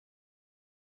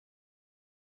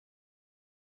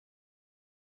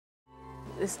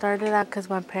It started out because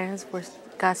my parents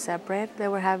got separate. They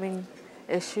were having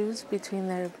issues between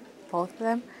both of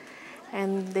them,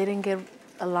 and they didn't get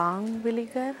along really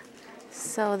good.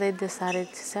 So they decided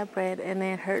to separate, and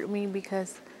it hurt me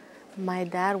because my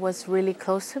dad was really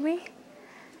close to me,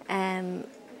 and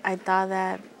I thought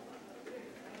that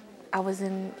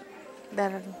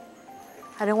that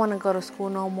I didn't want to go to school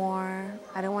no more.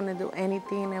 I didn't want to do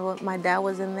anything. My dad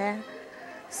wasn't there,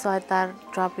 so I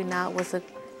thought dropping out was a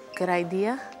good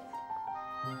idea.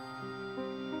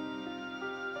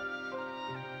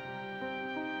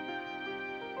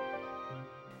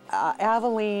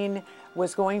 Avilene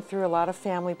was going through a lot of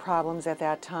family problems at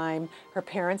that time. Her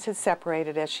parents had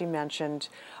separated, as she mentioned.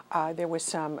 There was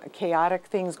some chaotic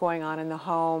things going on in the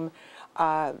home.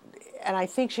 And I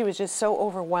think she was just so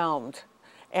overwhelmed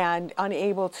and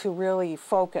unable to really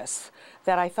focus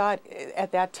that I thought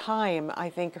at that time, I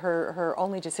think her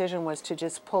only decision was to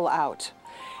just pull out.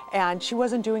 And she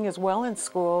wasn't doing as well in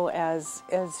school as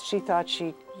she thought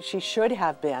she should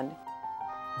have been.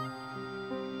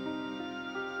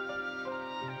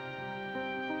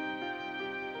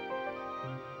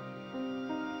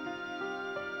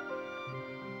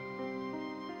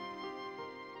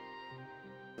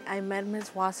 I met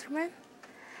Ms. Wasserman,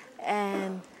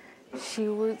 and she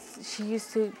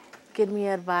used to give me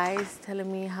advice, telling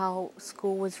me how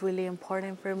school was really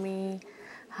important for me,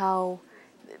 how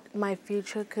my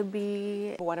future could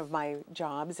be. One of my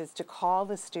jobs is to call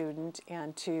the student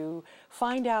and to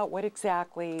find out what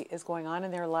exactly is going on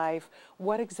in their life,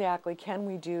 what exactly can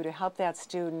we do to help that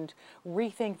student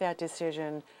rethink that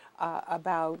decision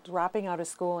about dropping out of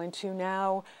school, and to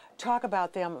now talk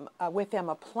about with them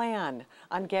a plan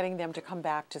on getting them to come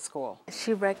back to school.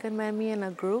 She recommended me in a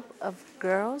group of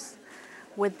girls.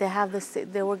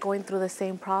 They were going through the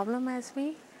same problem as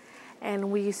me,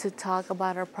 and we used to talk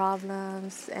about our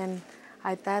problems, and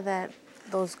I thought that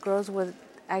those girls were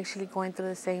actually going through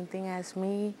the same thing as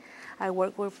me. I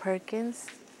worked with Perkins,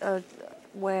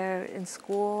 where in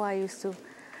school I used to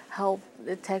help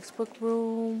the textbook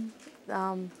room,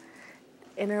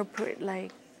 interpret,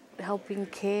 like helping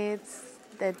kids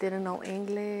that didn't know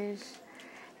English,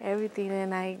 everything.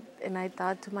 And I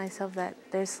thought to myself that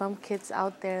there's some kids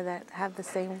out there that have the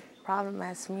same problem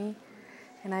as me,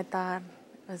 and I thought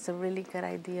it was a really good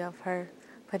idea of her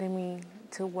putting me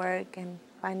to work and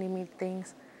finding me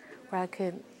things where I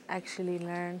could actually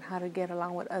learn how to get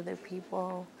along with other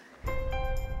people.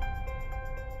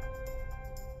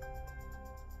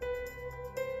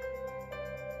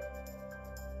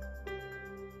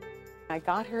 I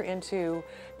got her into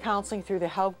counseling through the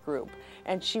help group,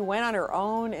 and she went on her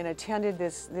own and attended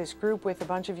this group with a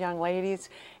bunch of young ladies,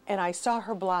 and I saw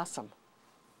her blossom.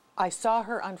 I saw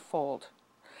her unfold.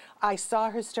 I saw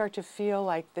her start to feel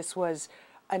like this was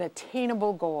an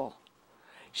attainable goal.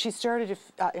 She started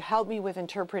to help me with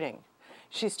interpreting.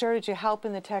 She started to help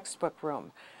in the textbook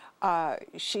room.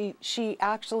 She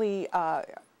actually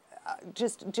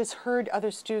just heard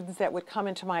other students that would come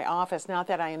into my office, not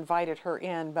that I invited her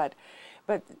in, but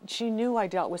she knew I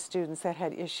dealt with students that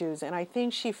had issues, and I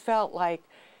think she felt like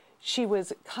she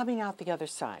was coming out the other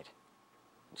side.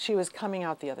 She was coming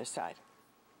out the other side.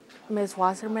 Ms.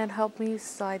 Wasserman helped me,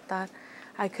 so I thought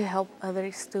I could help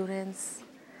other students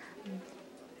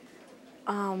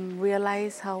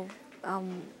realize how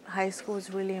high school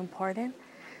is really important.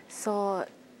 So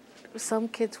some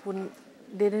kids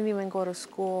didn't even go to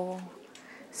school,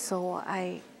 so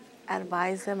I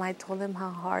advised them. I told them how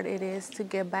hard it is to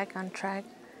get back on track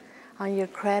on your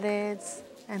credits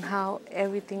and how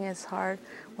everything is hard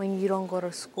when you don't go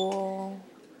to school.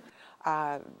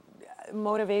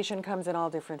 Motivation comes in all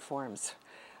different forms.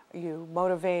 You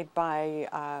motivate by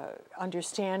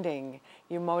understanding.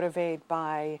 You motivate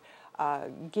by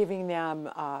giving them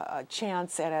a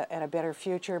chance at a better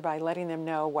future, by letting them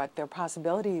know what their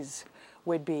possibilities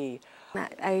would be.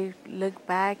 I look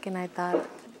back and I thought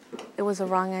it was a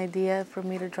wrong idea for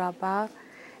me to drop out,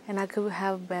 and I could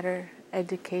have better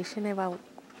education if I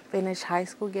finish high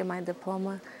school, get my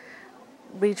diploma,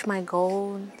 reach my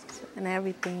goals and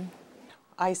everything.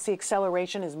 I see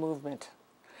acceleration as movement,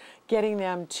 getting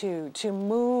them to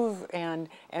move and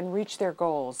reach their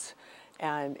goals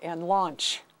and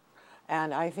launch.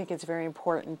 And I think it's very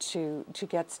important to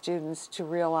get students to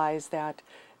realize that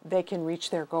they can reach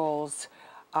their goals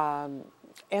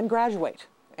and graduate.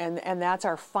 And that's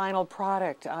our final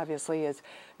product, obviously, is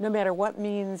no matter what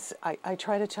means, I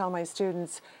try to tell my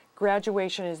students,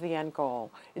 graduation is the end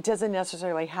goal. It doesn't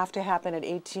necessarily have to happen at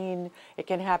 18. It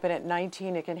can happen at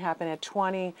 19. It can happen at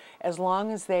 20, as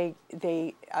long as they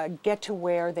get to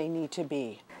where they need to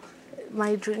be.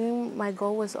 My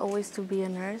goal was always to be a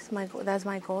nurse. That's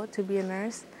my goal, to be a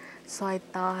nurse. So I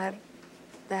thought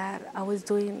that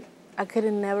I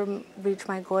couldn't never reach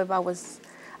my goal if I was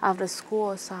out of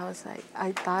school. So I was like,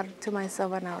 I thought to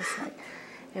myself, and I was like,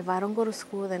 if I don't go to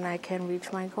school, then I can't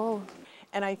reach my goal.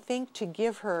 And I think to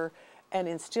give her and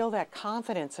instill that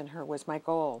confidence in her was my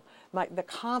goal, the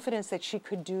confidence that she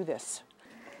could do this.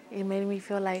 It made me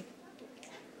feel like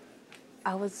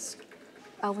I was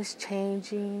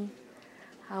changing.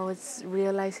 I was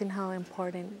realizing how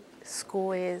important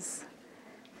school is,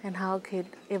 and how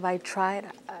if I tried,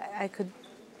 I could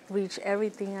reach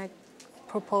everything I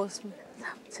proposed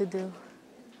to do.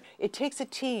 It takes a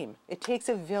team, it takes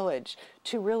a village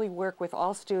to really work with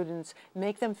all students,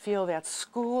 make them feel that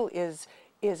school is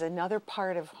another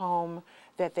part of home,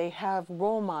 that they have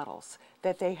role models,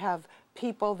 that they have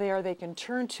people there they can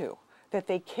turn to, that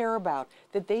they care about,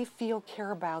 that they feel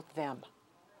care about them.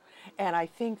 And I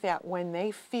think that when they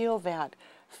feel that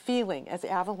feeling, as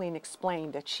Avilene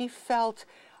explained, that she felt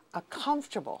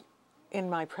comfortable in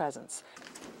my presence.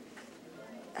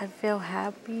 I feel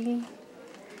happy,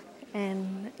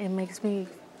 and it makes me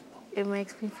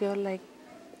feel like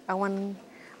I want to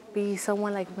be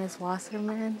someone like Miss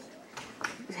Wasserman,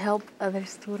 help other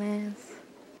students.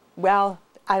 Well,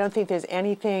 I don't think there's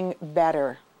anything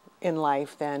better in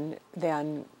life than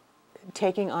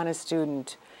taking on a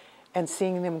student and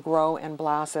seeing them grow and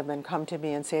blossom and come to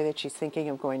me and say that she's thinking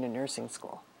of going to nursing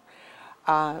school.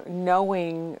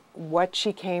 Knowing what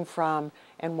she came from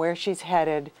and where she's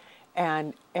headed,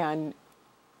 and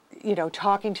you know,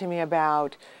 talking to me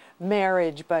about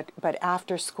marriage but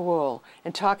after school,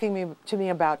 and talking to me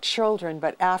about children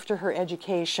but after her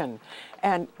education,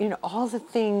 and you know, all the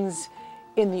things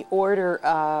in the order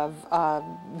of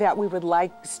that we would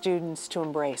like students to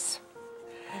embrace,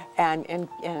 and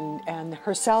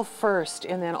herself first,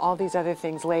 and then all these other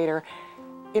things later.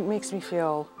 It makes me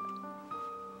feel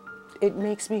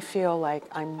like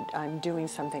I'm doing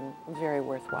something very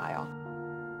worthwhile.